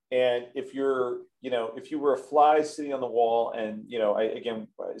And if if you were a fly sitting on the wall, and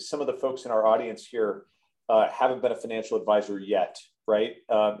some of the folks in our audience here haven't been a financial advisor yet, right?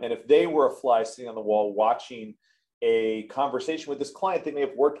 And if they were a fly sitting on the wall watching a conversation with this client they may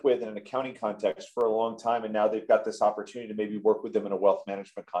have worked with in an accounting context for a long time, and now they've got this opportunity to maybe work with them in a wealth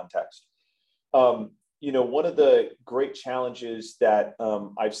management context. One of the great challenges that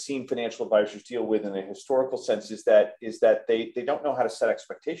I've seen financial advisors deal with in a historical sense is that they don't know how to set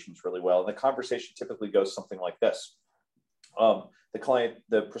expectations really well. And the conversation typically goes something like this.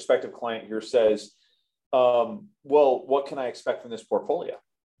 The prospective client here says, well, what can I expect from this portfolio?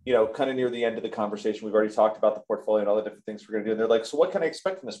 Kind of near the end of the conversation, we've already talked about the portfolio and all the different things we're going to do. And they're like, so what can I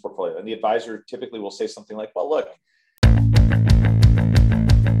expect from this portfolio? And the advisor typically will say something like, well, look.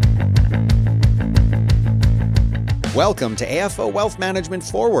 Welcome to AFO Wealth Management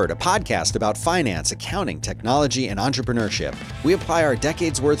Forward, a podcast about finance, accounting, technology, and entrepreneurship. We apply our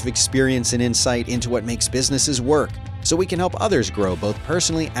decades worth of experience and insight into what makes businesses work so we can help others grow both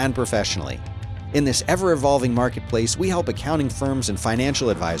personally and professionally. In this ever-evolving marketplace, we help accounting firms and financial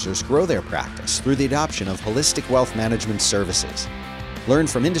advisors grow their practice through the adoption of holistic wealth management services. Learn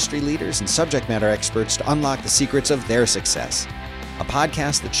from industry leaders and subject matter experts to unlock the secrets of their success. A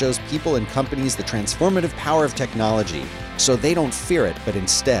podcast that shows people and companies the transformative power of technology so they don't fear it, but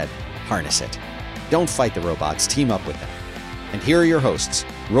instead harness it. Don't fight the robots, team up with them. And here are your hosts,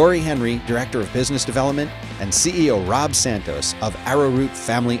 Rory Henry, Director of Business Development, and CEO Rob Santos of Arrowroot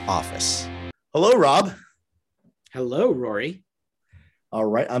Family Office. Hello, Rob. Hello, Rory. All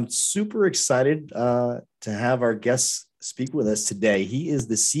right. I'm super excited to have our guest speak with us today. He is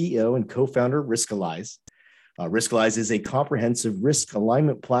the CEO and co-founder of Riskalyze. Riskalyze is a comprehensive risk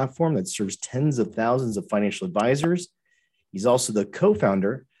alignment platform that serves tens of thousands of financial advisors. He's also the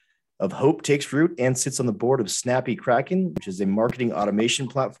co-founder of Hope Takes Root and sits on the board of Snappy Kraken, which is a marketing automation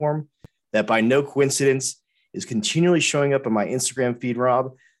platform that by no coincidence is continually showing up on my Instagram feed,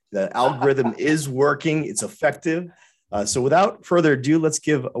 Rob. The algorithm is working. It's effective. So without further ado, let's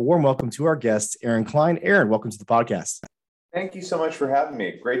give a warm welcome to our guest, Aaron Klein. Aaron, welcome to the podcast. Thank you so much for having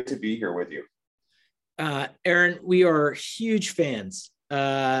me. Great to be here with you. Aaron, we are huge fans,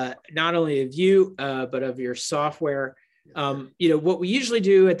 not only of you, but of your software. What we usually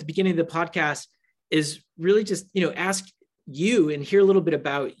do at the beginning of the podcast is really just, ask you and hear a little bit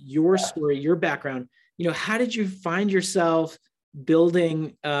about your story, your background. How did you find yourself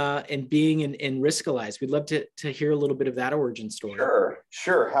building and being in Riskalyze? We'd love to hear a little bit of that origin story.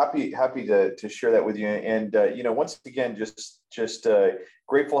 Sure. Happy to share that with you. And once again, just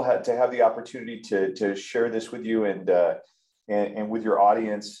grateful to have the opportunity to share this with you and with your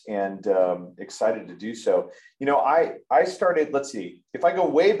audience, and excited to do so. I started. Let's see. If I go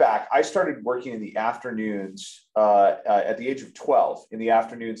way back, I started working in the afternoons at the age of 12 in the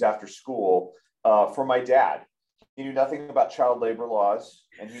afternoons after school for my dad. He knew nothing about child labor laws,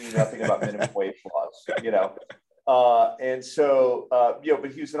 and he knew nothing about minimum wage laws, but he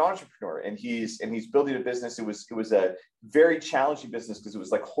was an entrepreneur, and he's building a business. It was a very challenging business because it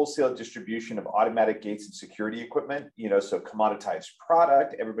was like wholesale distribution of automatic gates and security equipment, so commoditized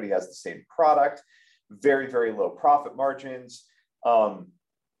product. Everybody has the same product, very, very low profit margins. A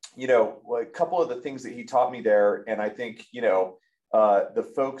couple of the things that he taught me there, and I think,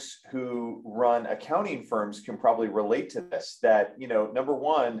 the folks who run accounting firms can probably relate to this, that, number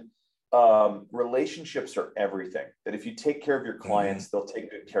one, relationships are everything. That if you take care of your clients, they'll take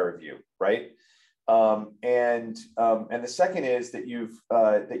good care of you, right? And the second is that you've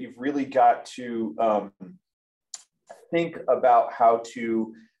really got to think about how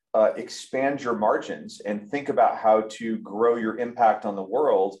to expand your margins and think about how to grow your impact on the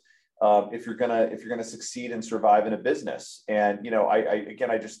world. If you're gonna succeed and survive in a business. And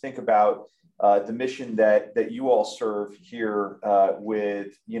I just think about the mission that you all serve here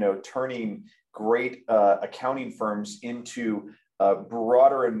with turning great accounting firms into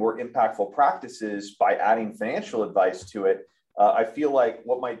broader and more impactful practices by adding financial advice to it. I feel like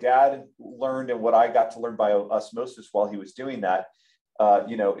what my dad learned and what I got to learn by osmosis while he was doing that,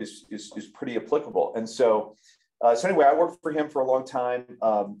 is pretty applicable. And so anyway, I worked for him for a long time,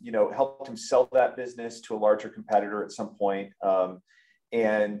 helped him sell that business to a larger competitor at some point,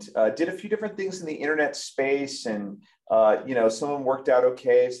 and did a few different things in the internet space. And, some of them worked out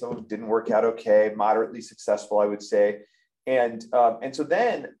okay. Some of them didn't work out okay, moderately successful, I would say. And so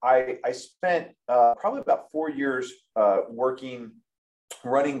then I spent probably about 4 years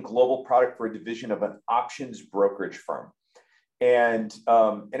running global product for a division of an options brokerage firm. And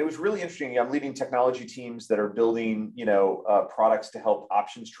it was really interesting. I'm leading technology teams that are building, products to help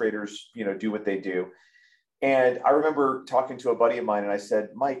options traders, do what they do. And I remember talking to a buddy of mine and I said,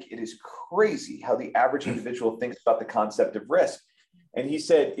 Mike, it is crazy how the average individual thinks about the concept of risk. And he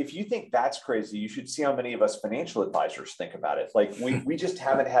said, if you think that's crazy, you should see how many of us financial advisors think about it. Like we just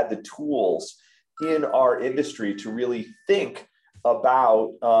haven't had the tools in our industry to really think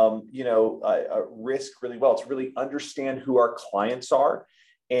about, risk really well, to really understand who our clients are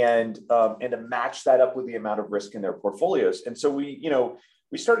and to match that up with the amount of risk in their portfolios. And so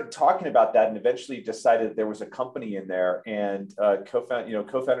we started talking about that and eventually decided there was a company in there and co-founded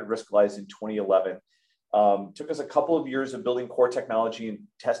Riskalyze in 2011. Took us a couple of years of building core technology and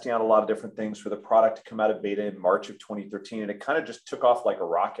testing out a lot of different things for the product to come out of beta in March of 2013. And it kind of just took off like a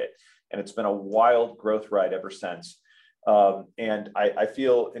rocket. And it's been a wild growth ride ever since. And I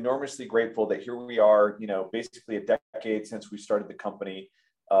feel enormously grateful that here we are, basically a decade since we started the company.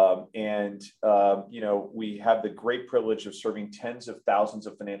 We have the great privilege of serving tens of thousands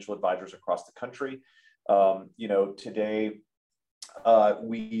of financial advisors across the country. Today,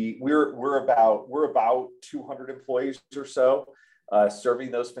 we're about 200 employees or so,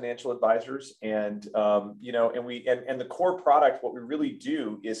 serving those financial advisors. And the core product, what we really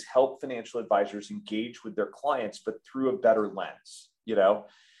do is help financial advisors engage with their clients, but through a better lens,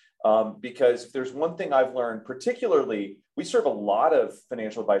 because if there's one thing I've learned, particularly, we serve a lot of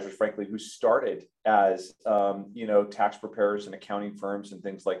financial advisors, frankly, who started as, tax preparers and accounting firms and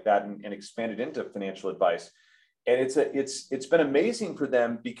things like that, and expanded into financial advice. And it's been amazing for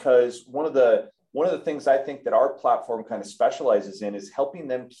them because one of the things I think that our platform kind of specializes in is helping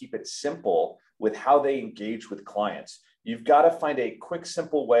them keep it simple with how they engage with clients. You've got to find a quick,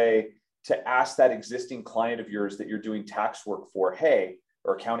 simple way to ask that existing client of yours that you're doing tax work for,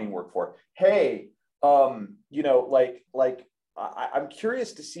 or accounting work for, I'm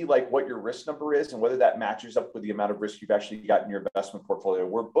curious to see what your risk number is and whether that matches up with the amount of risk you've actually got in your investment portfolio.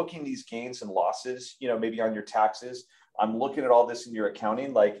 We're booking these gains and losses, maybe on your taxes. I'm looking at all this in your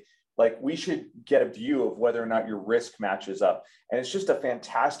accounting, we should get a view of whether or not your risk matches up. And it's just a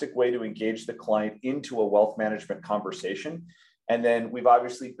fantastic way to engage the client into a wealth management conversation. And then we've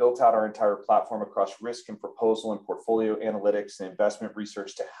obviously built out our entire platform across risk and proposal and portfolio analytics and investment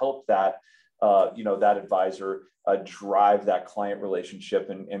research to help that, that advisor drive that client relationship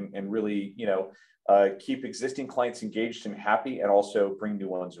and really, keep existing clients engaged and happy and also bring new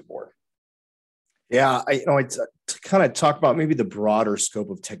ones aboard. Yeah, to kind of talk about maybe the broader scope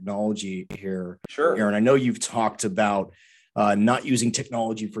of technology here. Sure. Aaron, I know you've talked about not using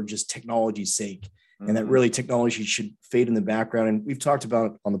technology for just technology's sake. And that really technology should fade in the background. And we've talked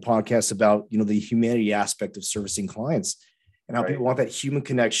about on the podcast about, the humanity aspect of servicing clients and how people want that human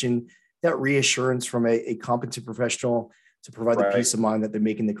connection, that reassurance from a competent professional to provide the peace of mind that they're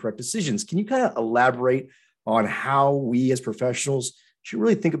making the correct decisions. Can you kind of elaborate on how we as professionals should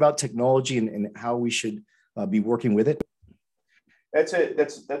really think about technology and how we should be working with it? That's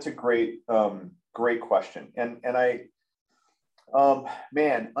a great question. And I,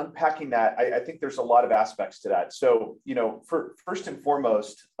 unpacking that, I think there's a lot of aspects to that. So, first and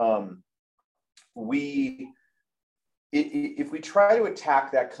foremost, if we try to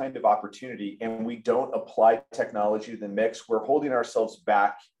attack that kind of opportunity and we don't apply technology to the mix, we're holding ourselves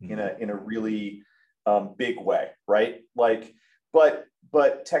back in a really big way, right?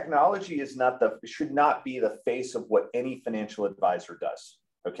 But technology should not be the face of what any financial advisor does.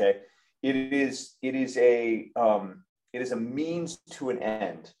 Okay, it is a means to an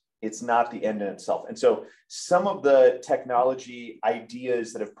end. It's not the end in itself. And so some of the technology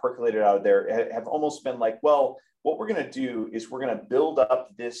ideas that have percolated out of there have almost been like, well, what we're going to do is we're going to build up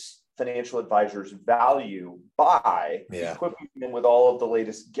this financial advisor's value by equipping them with all of the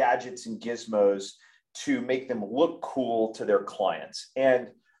latest gadgets and gizmos to make them look cool to their clients. And,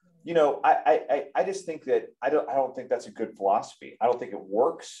 I just think that I don't think that's a good philosophy. I don't think it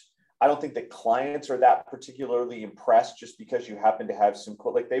works. I don't think that clients are that particularly impressed just because you happen to have some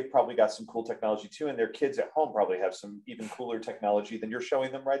cool, they've probably got some cool technology too. And their kids at home probably have some even cooler technology than you're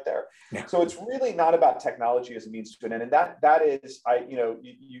showing them right there. Yeah. So it's really not about technology as a means to an end. And that is,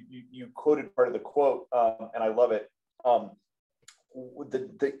 you quoted part of the quote and I love it.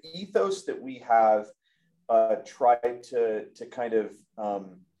 The ethos that we have tried to kind of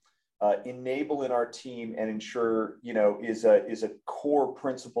enable in our team and ensure, is a core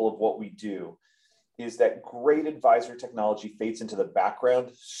principle of what we do, is that great advisor technology fades into the background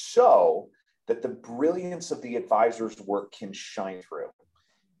so that the brilliance of the advisor's work can shine through.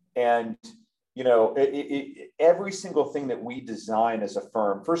 And, every single thing that we design as a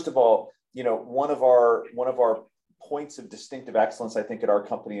firm, first of all, one of our points of distinctive excellence, I think, at our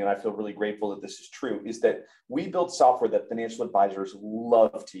company, and I feel really grateful that this is true, is that we build software that financial advisors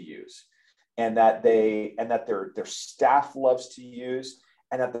love to use. and that their staff loves to use,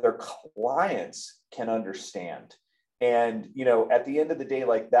 and that their clients can understand. And, you know, at the end of the day,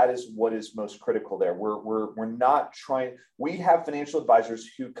 like, that is what is most critical there. We're not trying, we have financial advisors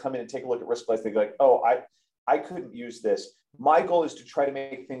who come in and take a look at Riskalyze. They go like, oh, I couldn't use this. My goal is to try to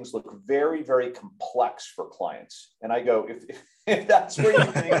make things look very, very complex for clients. And I go, if that's where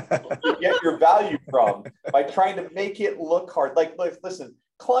you think you get your value from, by trying to make it look hard, like, listen,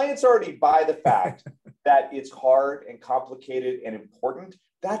 clients already buy the fact that it's hard and complicated and important.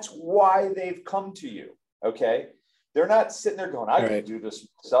 That's why they've come to you. Okay. They're not sitting there going, I can do this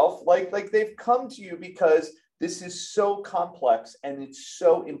myself. Like they've come to you because this is so complex and it's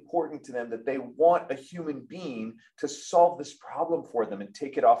so important to them that they want a human being to solve this problem for them and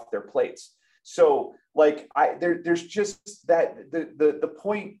take it off their plates. So like there's just that the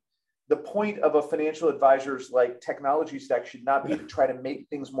point of a financial advisor's like technology stack should not be to try to make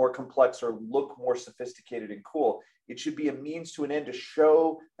things more complex or look more sophisticated and cool. It should be a means to an end to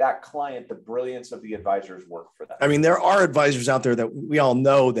show that client the brilliance of the advisor's work for them. I mean, there are advisors out there that we all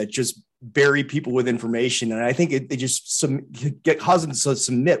know that just bury people with information, and I think they just cause them to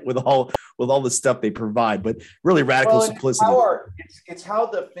submit with all the stuff they provide. But really, radical simplicity. It's how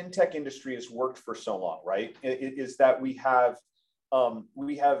the fintech industry has worked for so long, right? It is that we have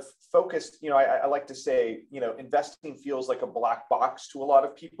focused, you know, I like to say, you know, investing feels like a black box to a lot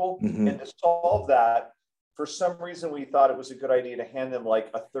of people. Mm-hmm. And to solve that, for some reason, we thought it was a good idea to hand them like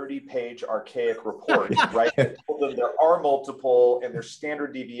a 30-page archaic report, right? That told them there are multiple and their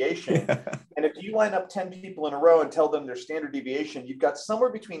standard deviation. And if you line up 10 people in a row and tell them their standard deviation, you've got somewhere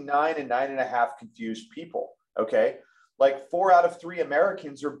between 9 and 9.5 confused people, okay? Like 4 out of 3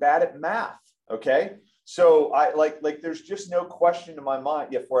 Americans are bad at math, okay? So I like there's just no question in my mind.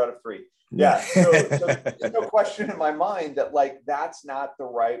 Yeah, 4 out of 3. Yeah. So there's no question in my mind that like that's not the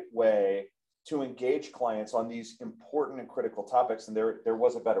right way to engage clients on these important and critical topics. And there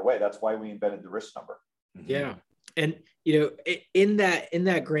was a better way. That's why we invented the risk number. Yeah. And you know, in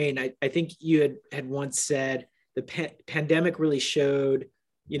that grain, I think you had once said the pandemic really showed,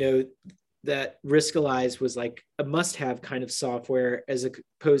 you know, that Riskalyze was like a must-have kind of software as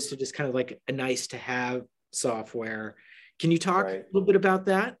opposed to just kind of like a nice-to-have software. Can you talk a little bit about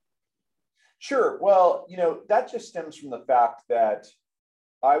that? Sure. Well, you know, that just stems from the fact that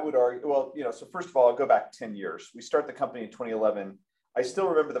I would argue, well, you know, so first of all, I'll go back 10 years. We started the company in 2011. I still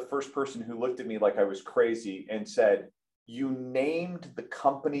remember the first person who looked at me like I was crazy and said, you named the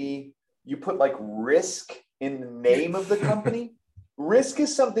company, you put like risk in the name of the company. Risk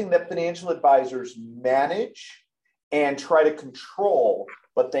is something that financial advisors manage and try to control,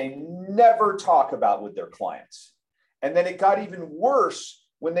 but they never talk about with their clients. And then it got even worse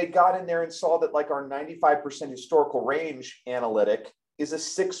when they got in there and saw that like our 95% historical range analytic is a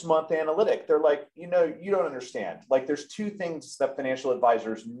 6-month analytic. They're like, you know, you don't understand. Like there's 2 things that financial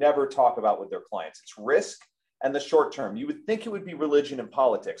advisors never talk about with their clients. It's risk and the short term. You would think it would be religion and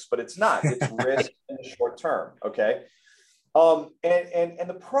politics, but it's not. It's risk and the short term. Okay. And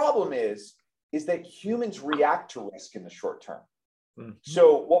the problem is that humans react to risk in the short term. Mm-hmm.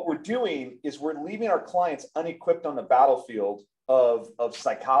 So what we're doing is we're leaving our clients unequipped on the battlefield of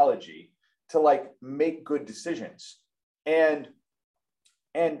psychology to like make good decisions. And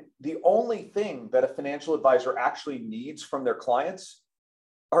the only thing that a financial advisor actually needs from their clients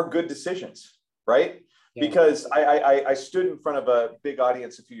are good decisions, right? Yeah. Because I stood in front of a big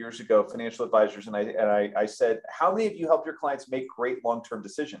audience a few years ago, financial advisors, and I said, how many of you help your clients make great long-term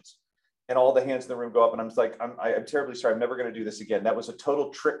decisions? And all the hands in the room go up, and I'm like, I'm terribly sorry, I'm never going to do this again. That was a total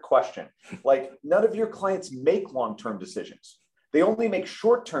trick question. Like none of your clients make long-term decisions. They only make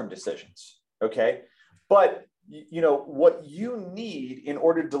short-term decisions, okay? But you know, what you need in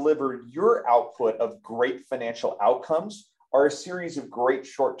order to deliver your output of great financial outcomes are a series of great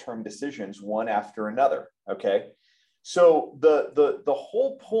short-term decisions, one after another, okay? So the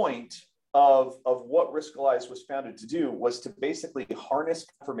whole point of what Riskalyze was founded to do was to basically harness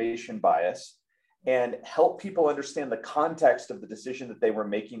confirmation bias and help people understand the context of the decision that they were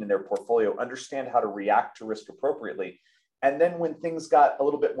making in their portfolio, understand how to react to risk appropriately. And then when things got a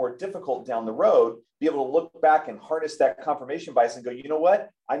little bit more difficult down the road, be able to look back and harness that confirmation bias and go, you know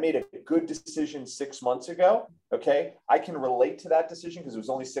what? I made a good decision 6 months ago. Okay. I can relate to that decision because it was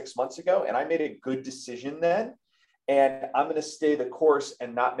only 6 months ago. And I made a good decision then. And I'm going to stay the course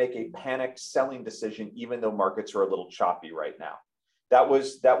and not make a panicked selling decision, even though markets are a little choppy right now. That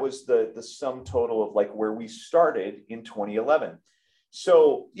was the sum total of like where we started in 2011.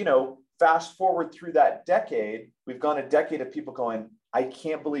 So, you know, fast forward through that decade, we've gone a decade of people going, I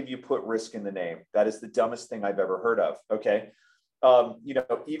can't believe you put risk in the name. That is the dumbest thing I've ever heard of. Okay.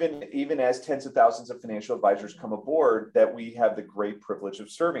 even as tens of thousands of financial advisors come aboard, that we have the great privilege of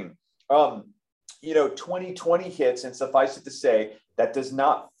serving. 2020 hits, and suffice it to say, that does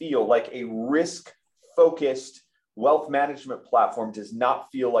not feel like a risk-focused wealth management platform does not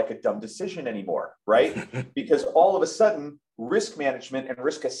feel like a dumb decision anymore, right? Because all of a sudden, risk management and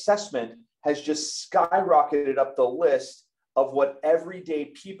risk assessment has just skyrocketed up the list of what everyday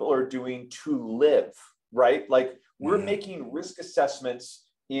people are doing to live, right? Like we're making risk assessments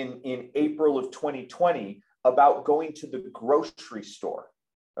in April of 2020 about going to the grocery store,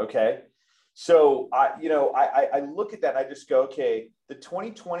 okay? So I look at that and I just go, okay, the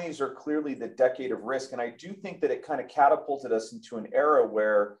 2020s are clearly the decade of risk. And I do think that it kind of catapulted us into an era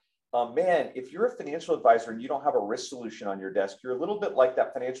where, man, if you're a financial advisor and you don't have a risk solution on your desk, you're a little bit like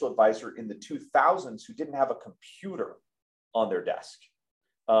that financial advisor in the 2000s who didn't have a computer on their desk.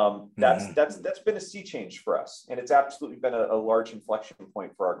 That's been a sea change for us. And it's absolutely been a large inflection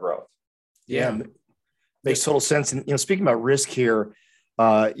point for our growth. Yeah, makes total sense. And, speaking about risk here,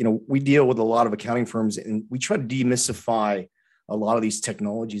 we deal with a lot of accounting firms and we try to demystify a lot of these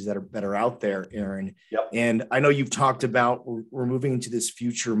technologies that are out there, Aaron. Yep. And I know you've talked about we're moving into this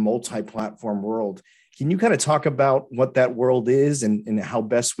future multi-platform world. Can you kind of talk about what that world is and how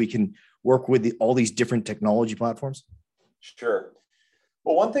best we can work with all these different technology platforms? Sure.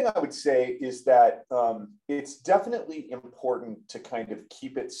 Well, one thing I would say is that it's definitely important to kind of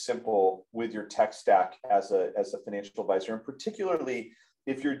keep it simple with your tech stack as a financial advisor, and particularly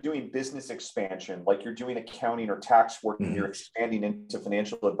if you're doing business expansion, like you're doing accounting or tax work and you're expanding into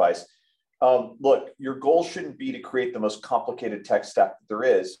financial advice. Look, your goal shouldn't be to create the most complicated tech stack that there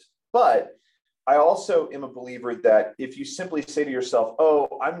is, but I also am a believer that if you simply say to yourself,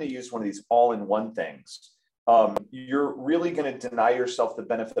 oh, I'm going to use one of these all-in-one things, you're really going to deny yourself the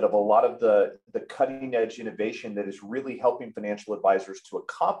benefit of a lot of the cutting edge innovation that is really helping financial advisors to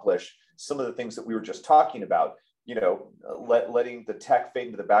accomplish some of the things that we were just talking about. Letting the tech fade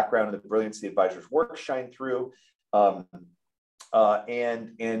into the background and the brilliance of the advisor's work shine through, and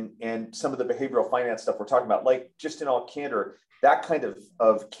some of the behavioral finance stuff we're talking about. Like, just in all candor, that kind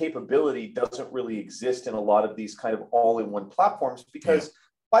of capability doesn't really exist in a lot of these kind of all-in-one platforms because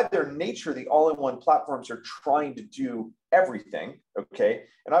by their nature, the all-in-one platforms are trying to do everything. Okay,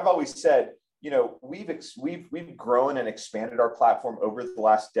 and I've always said, we've grown and expanded our platform over the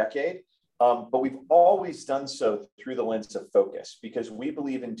last decade. But we've always done so through the lens of focus because we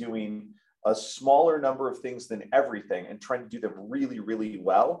believe in doing a smaller number of things than everything and trying to do them really, really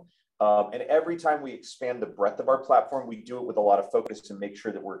well. And every time we expand the breadth of our platform, we do it with a lot of focus and make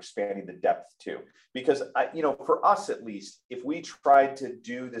sure that we're expanding the depth too. Because, for us at least, if we tried to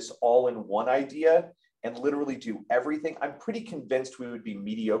do this all-in-one idea and literally do everything, I'm pretty convinced we would be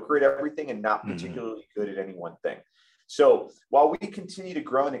mediocre at everything and not particularly good at any one thing. So while we continue to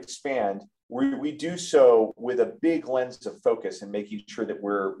grow and expand, we do so with a big lens of focus and making sure that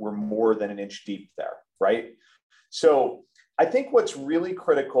we're more than an inch deep there, right? So I think what's really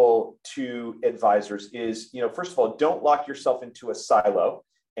critical to advisors is, first of all, don't lock yourself into a silo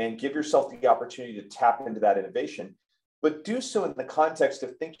and give yourself the opportunity to tap into that innovation, but do so in the context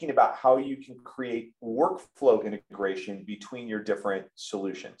of thinking about how you can create workflow integration between your different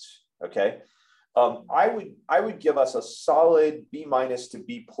solutions, okay? I would give us a solid B- to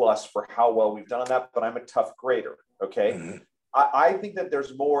B+ for how well we've done on that, but I'm a tough grader. Okay. I think that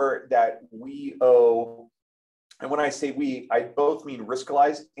there's more that we owe. And when I say we, I both mean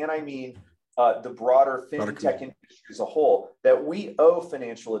Riskalyze and I mean the broader fintech industry as a whole, that we owe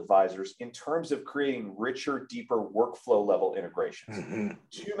financial advisors in terms of creating richer, deeper workflow level integrations.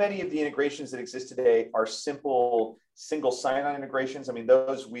 Too many of the integrations that exist today are simple single sign-on integrations. I mean,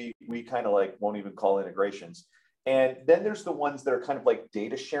 those we kind of like won't even call integrations. And then there's the ones that are kind of like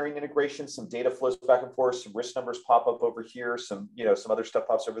data sharing integrations. Some data flows back and forth, some risk numbers pop up over here, some other stuff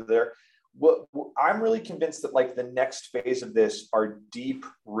pops over there. Well, I'm really convinced that like the next phase of this are deep,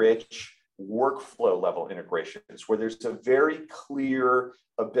 rich workflow level integrations where there's a very clear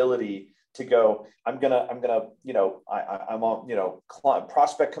ability to go,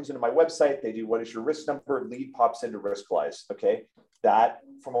 prospect comes into my website, they do, what is your risk number? Lead pops into Riskalyze. Okay. That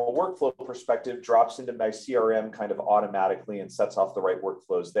from a workflow perspective drops into my CRM kind of automatically and sets off the right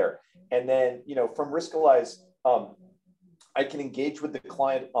workflows there. And then, from Riskalyze, I can engage with the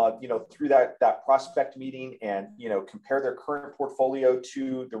client, through that prospect meeting and, compare their current portfolio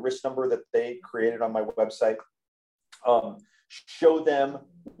to the risk number that they created on my website. Show them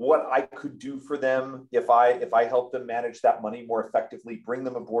what I could do for them if I help them manage that money more effectively, bring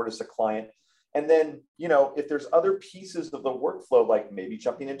them aboard as a client. And then, you know, if there's other pieces of the workflow, like maybe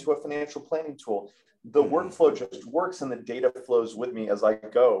jumping into a financial planning tool, the workflow just works and the data flows with me as I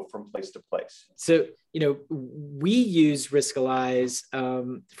go from place to place. So, you know, we use Riskalyze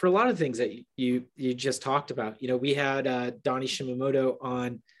for a lot of things that you just talked about. You know, we had Donnie Shimamoto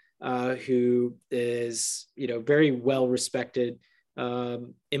on, who is, you know, very well respected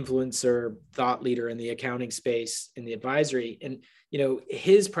influencer, thought leader in the accounting space, in the advisory. And, you know,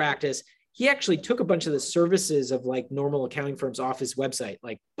 his practice, he actually took a bunch of the services of like normal accounting firms off his website,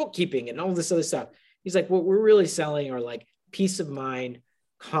 like bookkeeping and all this other stuff. He's like, what we're really selling are like peace of mind,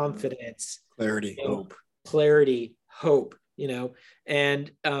 confidence, clarity, hope, you know,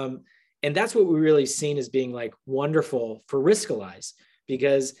 and that's what we really seen as being like wonderful for Riskalyze,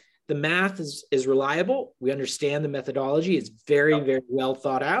 because the math is reliable. We understand the methodology. It's very, very well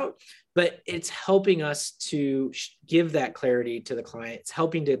thought out, but it's helping us to give that clarity to the client. It's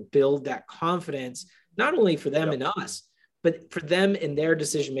helping to build that confidence, not only for them and us, but for them in their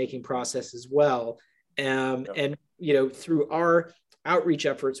decision-making process as well. And, you know, through our outreach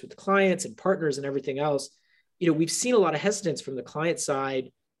efforts with clients and partners and everything else, you know, we've seen a lot of hesitance from the client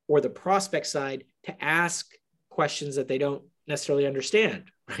side or the prospect side to ask questions that they don't necessarily understand,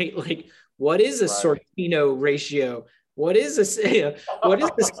 right? Like, what is a Sortino ratio? What is a, what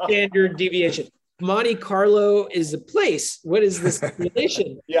is the standard deviation? Monte Carlo is a place. What is this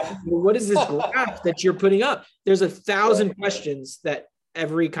relation? What is this graph that you're putting up? There's 1,000 questions that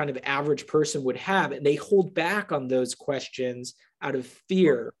every kind of average person would have, and they hold back on those questions out of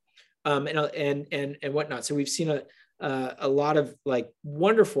fear, and whatnot. So we've seen a lot of like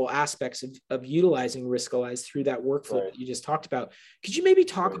wonderful aspects of utilizing Riskalyze through that workflow that you just talked about. Could you maybe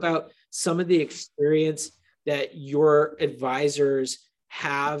talk about some of the experience that your advisors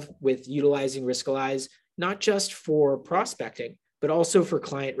have with utilizing Riskalyze, not just for prospecting, but also for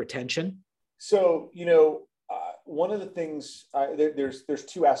client retention? So, you know, one of the things, there's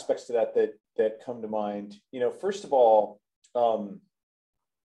two aspects to that come to mind. You know, first of all,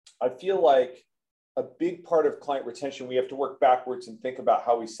 I feel like a big part of client retention, we have to work backwards and think about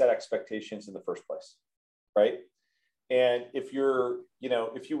how we set expectations in the first place, right? And if you're, you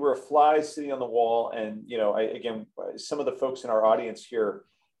know, if you were a fly sitting on the wall, and, you know, again, some of the folks in our audience here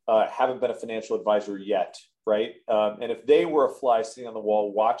haven't been a financial advisor yet, right? And if they were a fly sitting on the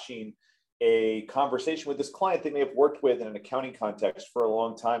wall watching a conversation with this client they may have worked with in an accounting context for a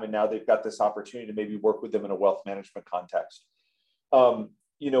long time, and now they've got this opportunity to maybe work with them in a wealth management context.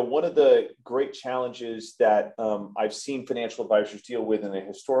 You know, one of the great challenges that I've seen financial advisors deal with in a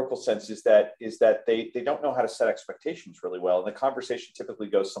historical sense is that they don't know how to set expectations really well. And the conversation typically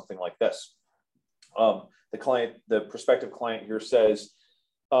goes something like this. The prospective client here says,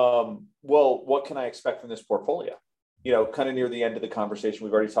 well, what can I expect from this portfolio? You know, kind of near the end of the conversation,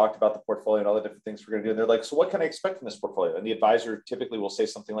 we've already talked about the portfolio and all the different things we're going to do. And they're like, so what can I expect from this portfolio? And the advisor typically will say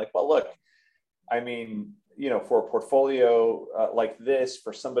something like, well, look, I mean, you know, for a portfolio like this,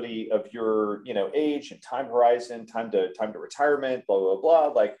 for somebody of your, you know, age and time horizon, time to retirement, blah, blah, blah.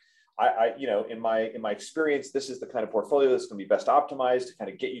 Like I you know, in my experience, this is the kind of portfolio that's going to be best optimized to kind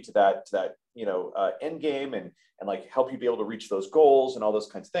of get you to that, you know, end game and like help you be able to reach those goals and all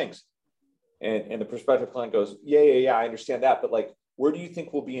those kinds of things. And the prospective client goes, yeah, I understand that. But like, where do you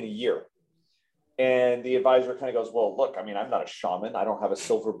think we'll be in a year? And the advisor kind of goes, well, look, I mean, I'm not a shaman. I don't have a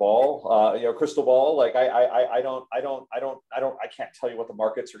silver ball, you know, crystal ball. Like I can't tell you what the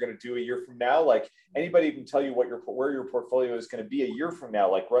markets are going to do a year from now. Like anybody can tell you where your portfolio is going to be a year from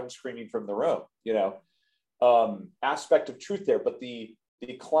now, like run screaming from the room, you know, aspect of truth there. But the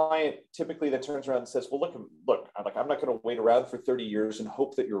client typically then turns around and says, well, look, I'm not going to wait around for 30 years and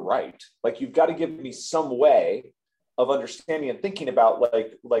hope that you're right. Like you've got to give me some way of understanding and thinking about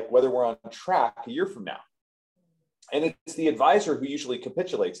like whether we're on track a year from now. And it's the advisor who usually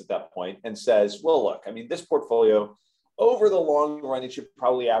capitulates at that point and says, well, look, I mean, this portfolio over the long run, it should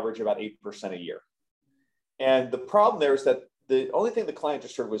probably average about 8% a year. And the problem there is that the only thing the client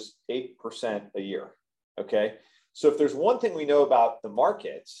just heard was 8% a year. Okay. So if there's one thing we know about the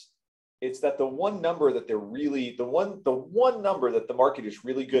markets, it's that the one number that the one number that the market is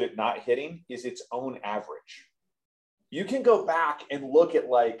really good at not hitting is its own average. You can go back and look at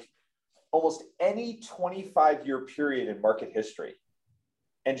like almost any 25-year period in market history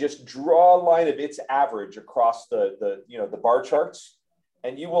and just draw a line of its average across the bar charts.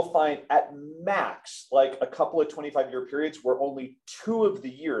 And you will find at max, like a couple of 25-year periods where only 2 of the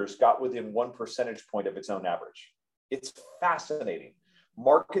years got within 1 percentage point of its own average. It's fascinating.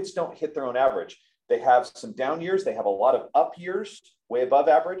 Markets don't hit their own average. They have some down years. They have a lot of up years, way above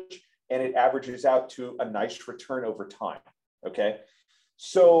average, and it averages out to a nice return over time. Okay.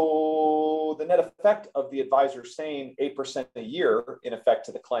 So the net effect of the advisor saying 8% a year in effect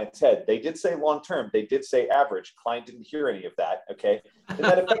to the client's head, they did say long-term, they did say average. Client didn't hear any of that, okay? The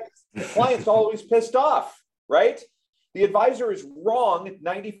net effect, the client's always pissed off, right? The advisor is wrong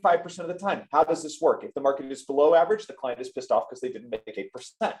 95% of the time. How does this work? If the market is below average, the client is pissed off because they didn't make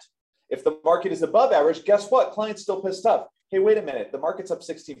 8%. If the market is above average, guess what? Client's still pissed off. Hey, wait a minute. The market's up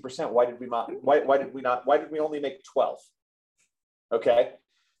 16%. Why did we only make 12? Okay.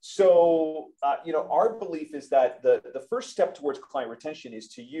 So, our belief is that the first step towards client retention is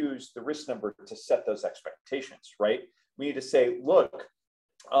to use the risk number to set those expectations, right? We need to say, look,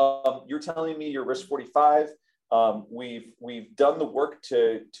 you're telling me you're risk 45. We've done the work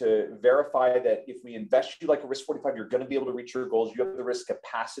to verify that if we invest you like a risk 45, you're going to be able to reach your goals. You have the risk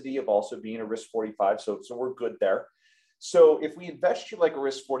capacity of also being a risk 45. So we're good there. So if we invest you like a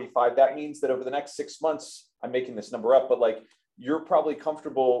risk 45, that means that over the next 6 months, I'm making this number up, but like you're probably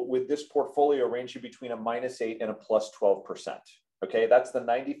comfortable with this portfolio ranging between a -8 and a +12%. Okay, that's the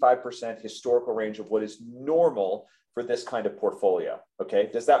 95% historical range of what is normal for this kind of portfolio. Okay,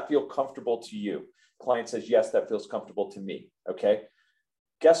 does that feel comfortable to you? Client says, yes, that feels comfortable to me. Okay,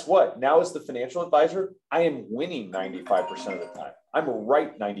 guess what? Now as the financial advisor, I am winning 95% of the time. I'm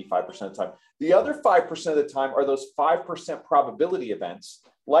right 95% of the time. The other 5% of the time are those 5% probability events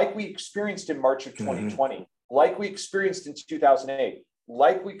like we experienced in March of 2020, like we experienced in 2008,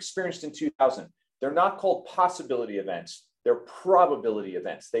 like we experienced in 2000. They're not called possibility events. They're probability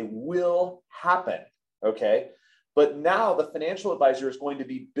events. They will happen, okay? But now the financial advisor is going to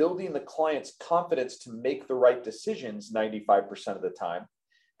be building the client's confidence to make the right decisions 95% of the time.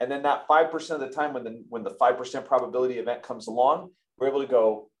 And then that 5% of the time when the 5% probability event comes along, we're able to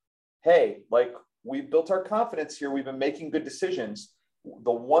go, hey, like we've built our confidence here. We've been making good decisions.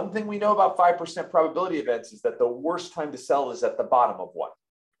 The one thing we know about 5% probability events is that the worst time to sell is at the bottom of one,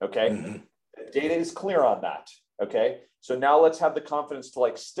 okay? The data is clear on that, okay? So now let's have the confidence to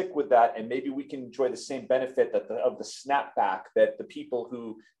like stick with that, and maybe we can enjoy the same benefit of the snapback that the people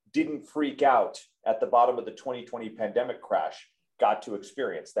who didn't freak out at the bottom of the 2020 pandemic crash got to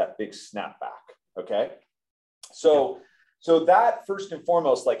experience, that big snapback, okay? So that first and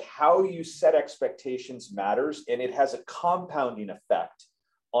foremost, like how you set expectations matters, and it has a compounding effect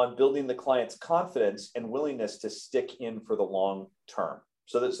on building the client's confidence and willingness to stick in for the long term.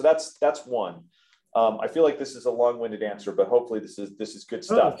 So that's one. I feel like this is a long-winded answer, but hopefully this is good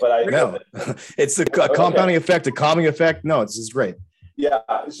stuff. But no, it's a compounding effect, a calming effect. No, this is great. Yeah.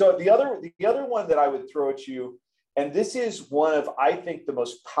 So the other one that I would throw at you, and this is one of, I think, the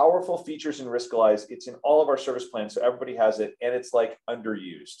most powerful features in Riskalyze. It's in all of our service plans, so everybody has it, and it's like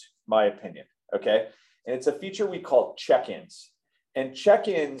underused, my opinion. Okay. And it's a feature we call check-ins. And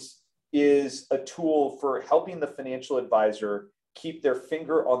check-ins is a tool for helping the financial advisor keep their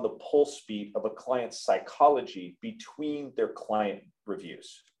finger on the pulse beat of a client's psychology between their client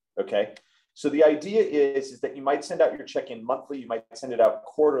reviews, okay? So the idea is that you might send out your check-in monthly, you might send it out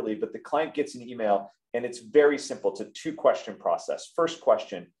quarterly, but the client gets an email, and it's very simple. It's a 2-question process. First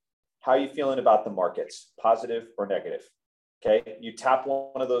question, how are you feeling about the markets, positive or negative? Okay, you tap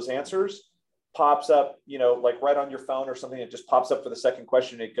one of those answers, pops up, like right on your phone or something, it just pops up for the second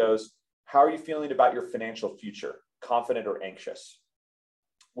question. It goes, how are you feeling about your financial future? Confident or anxious?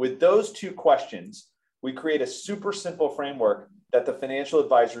 With those 2 questions, we create a super simple framework that the financial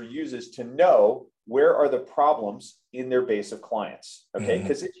advisor uses to know where are the problems in their base of clients. Okay,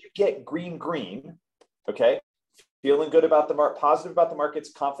 because if you get green, okay, feeling good about the market, positive about the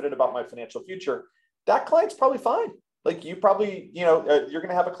markets, confident about my financial future, that client's probably fine. Like you probably, you're going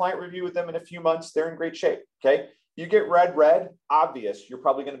to have a client review with them in a few months. They're in great shape. Okay, you get red, obvious. You're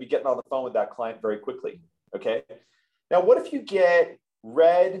probably going to be getting on the phone with that client very quickly. Okay. Now, what if you get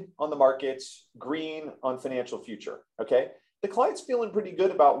red on the markets, green on financial future? Okay. The client's feeling pretty good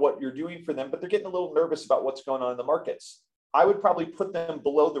about what you're doing for them, but they're getting a little nervous about what's going on in the markets. I would probably put them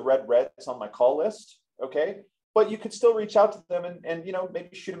below the reds on my call list. Okay. But you could still reach out to them and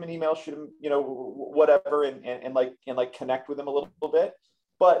maybe shoot them an email, shoot them, whatever, and connect with them a little bit.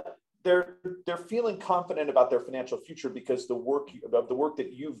 But they're feeling confident about their financial future because the work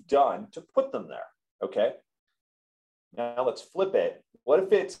that you've done to put them there. Okay. Now let's flip it. What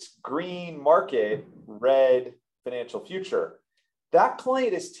if it's green market, red financial future? That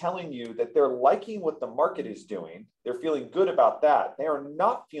client is telling you that they're liking what the market is doing. They're feeling good about that. They are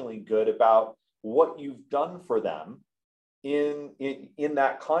not feeling good about what you've done for them in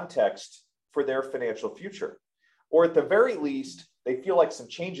that context for their financial future. Or at the very least, they feel like some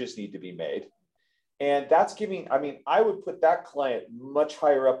changes need to be made. And that's I would put that client much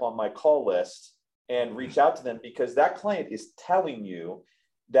higher up on my call list and reach out to them, because that client is telling you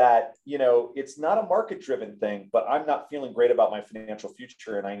that, you know, it's not a market driven thing, but I'm not feeling great about my financial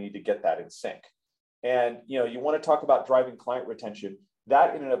future and I need to get that in sync. And, you know, you want to talk about driving client retention.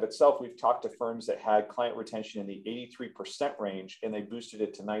 That in and of itself, we've talked to firms that had client retention in the 83% range, and they boosted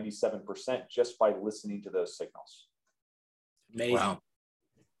it to 97% just by listening to those signals. Amazing.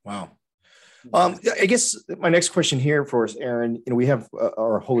 Wow. I guess my next question here for us, Aaron, you know, we have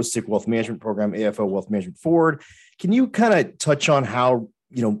our holistic wealth management program, AFO Wealth Management Forward. Can you kind of touch on how,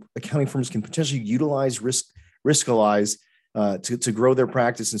 you know, accounting firms can potentially utilize Riskalyze to grow their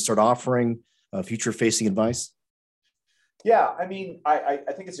practice and start offering future-facing advice? Yeah, I mean, I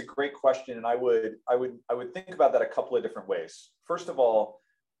think it's a great question, and I would think about that a couple of different ways. First of all,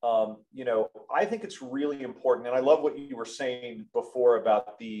 you know, I think it's really important, and I love what you were saying before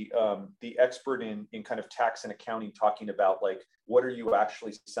about the expert in kind of tax and accounting talking about, like, what are you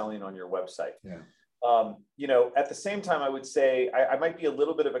actually selling on your website? Yeah. You know, at the same time, I would say I might be a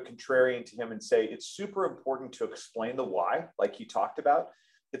little bit of a contrarian to him and say it's super important to explain the why, like he talked about.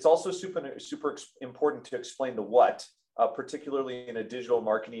 It's also super important to explain the what, particularly in a digital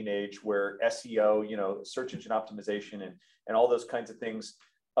marketing age where SEO, you know, search engine optimization and all those kinds of things,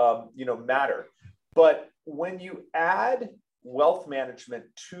 you know, matter. But when you add wealth management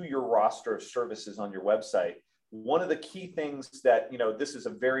to your roster of services on your website, one of the key things that, you know, this is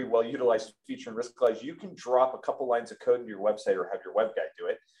a very well utilized feature in Riskalyze, you can drop a couple lines of code into your website or have your web guy do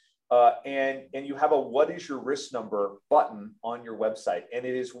it. And you have a what is your risk number button on your website. And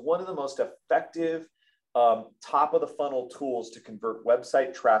it is one of the most effective top of the funnel tools to convert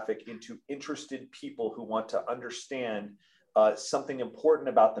website traffic into interested people who want to understand something important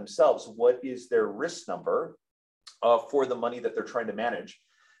about themselves. What is their risk number for the money that they're trying to manage?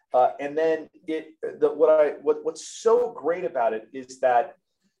 And then what's so great about it is that,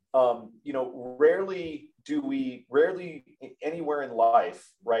 you know, rarely anywhere in life,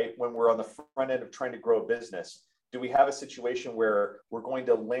 right, when we're on the front end of trying to grow a business, do we have a situation where we're going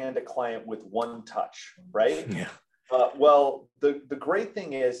to land a client with one touch, right? Yeah. Well, the great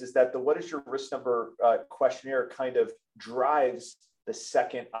thing is that the what is your risk number questionnaire kind of drives the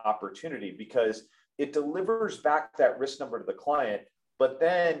second opportunity, because it delivers back that risk number to the client, but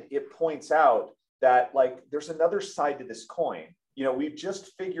then it points out that, like, there's another side to this coin. You know, we've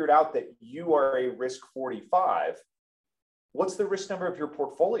just figured out that you are a risk 45. What's the risk number of your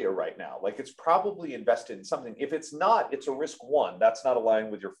portfolio right now? Like, it's probably invested in something. If it's not, it's a risk 1. That's not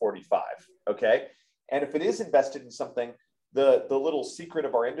aligned with your 45. Okay. And if it is invested in something, the little secret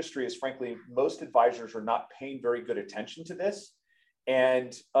of our industry is, frankly, most advisors are not paying very good attention to this.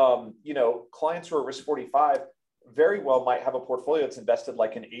 And, you know, clients who are risk 45 very well might have a portfolio that's invested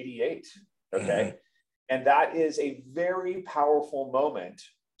like an 88. Okay. Mm-hmm. And that is a very powerful moment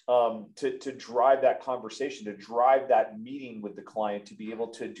to drive that conversation, to drive that meeting with the client, to be able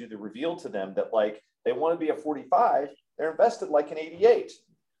to do the reveal to them that, like, they want to be a 45, they're invested like an 88.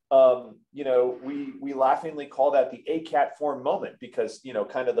 You know, we laughingly call that the ACAT form moment, because, you know,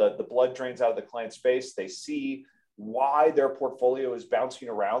 kind of the blood drains out of the client's face. They see why their portfolio is bouncing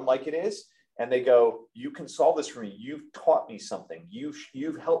around like it is. And they go, you can solve this for me. You've taught me something.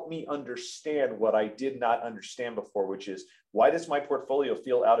 You've helped me understand what I did not understand before, which is, why does my portfolio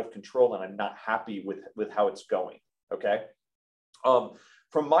feel out of control and I'm not happy with how it's going? Okay.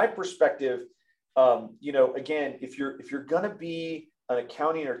 From my perspective, you know, again, if you're going to be an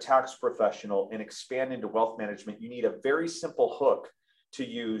accounting or tax professional and expand into wealth management, you need a very simple hook to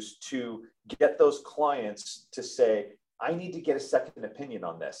use to get those clients to say, I need to get a second opinion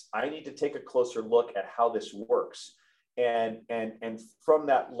on this. I need to take a closer look at how this works. And from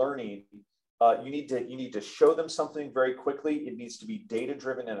that learning, you need to show them something very quickly. It needs to be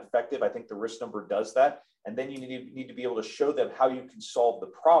data-driven and effective. I think the risk number does that. And then you need to be able to show them how you can solve the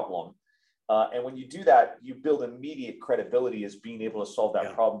problem. And when you do that, you build immediate credibility as being able to solve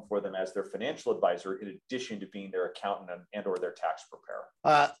that problem for them as their financial advisor, in addition to being their accountant and or their tax preparer.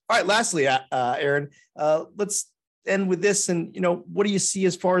 All right. Lastly, Aaron, let's end with this. And, you know, what do you see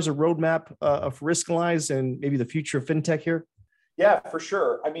as far as a roadmap of Riskalyze and maybe the future of fintech here? Yeah, for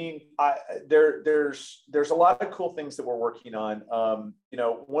sure. I mean, there's a lot of cool things that we're working on. You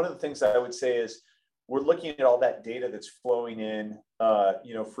know, one of the things that I would say is we're looking at all that data that's flowing in,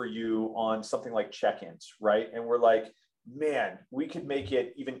 you know, for you on something like check-ins, right? And we're like, man, we could make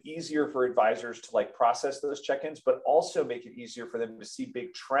it even easier for advisors to, like, process those check-ins, but also make it easier for them to see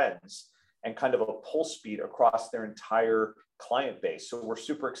big trends and kind of a pulse speed across their entire client base. So we're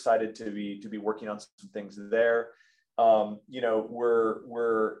super excited to be working on some things there. You know,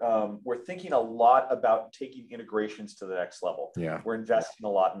 we're thinking a lot about taking integrations to the next level. Yeah, we're investing a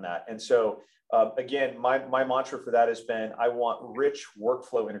lot in that, and so Again, my mantra for that has been, I want rich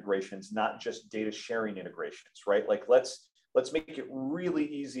workflow integrations, not just data sharing integrations, right? Like let's make it really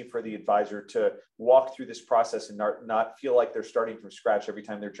easy for the advisor to walk through this process and not feel like they're starting from scratch every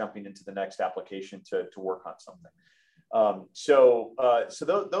time they're jumping into the next application to work on something. So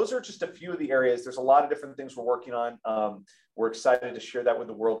those are just a few of the areas. There's a lot of different things we're working on. We're excited to share that with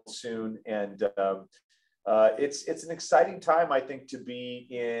the world soon. And it's an exciting time, I think, to be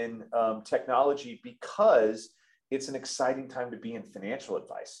in technology, because it's an exciting time to be in financial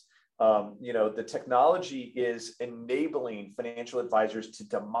advice. The technology is enabling financial advisors to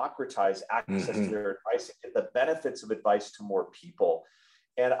democratize access to their advice and get the benefits of advice to more people.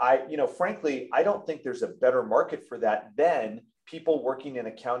 And frankly, I don't think there's a better market for that than people working in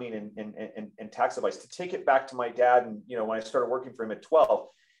accounting and tax advice. To take it back to my dad, and when I started working for him at 12,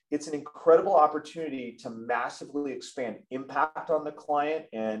 it's an incredible opportunity to massively expand impact on the client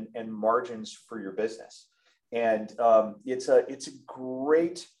and margins for your business. And it's a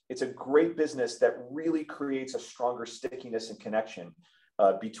great business that really creates a stronger stickiness and connection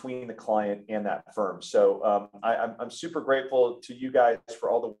between the client and that firm. So I'm super grateful to you guys for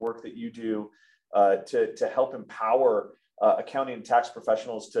all the work that you do to help empower accounting and tax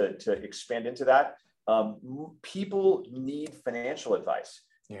professionals to expand into that. People need financial advice.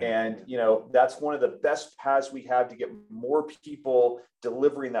 Yeah. And, that's one of the best paths we have to get more people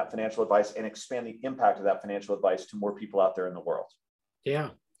delivering that financial advice and expand the impact of that financial advice to more people out there in the world.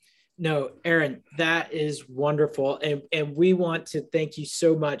 Yeah. No, Aaron, that is wonderful. And we want to thank you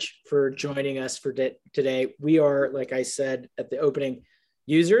so much for joining us for today. We are, like I said at the opening,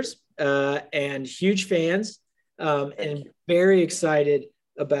 users and huge fans and very excited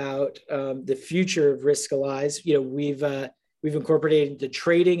about the future of Riskalyze. We've incorporated the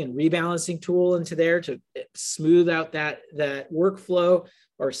trading and rebalancing tool into there to smooth out that workflow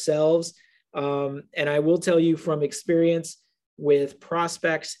ourselves. And I will tell you from experience with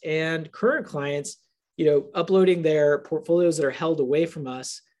prospects and current clients, uploading their portfolios that are held away from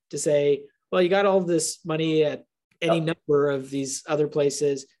us to say, well, you got all this money at any number of these other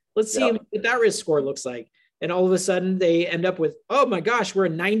places. Let's see what that risk score looks like. And all of a sudden they end up with, oh my gosh, we're a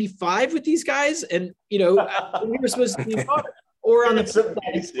 95 with these guys. And, we were supposed to be or on the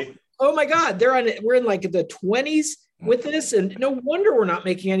side, oh my God, we're in like the 20s with this. And no wonder we're not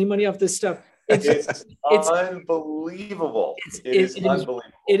making any money off this stuff. It's unbelievable.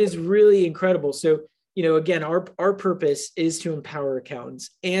 It is really incredible. So, again, our purpose is to empower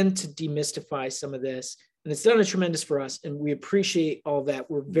accountants and to demystify some of this. And it's done a tremendous for us. And we appreciate all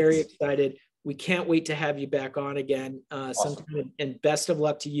that. We're very excited. We can't wait to have you back on again sometime. And best of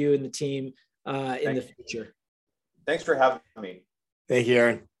luck to you and the team in the future. Thanks for having me. Thank you,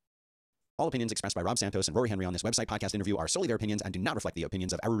 Aaron. All opinions expressed by Rob Santos and Rory Henry on this website podcast interview are solely their opinions and do not reflect the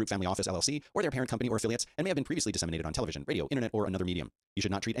opinions of Arrowroot Family Office LLC or their parent company or affiliates, and may have been previously disseminated on television, radio, internet, or another medium. You should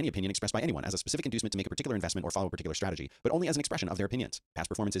not treat any opinion expressed by anyone as a specific inducement to make a particular investment or follow a particular strategy, but only as an expression of their opinions. Past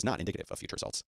performance is not indicative of future results.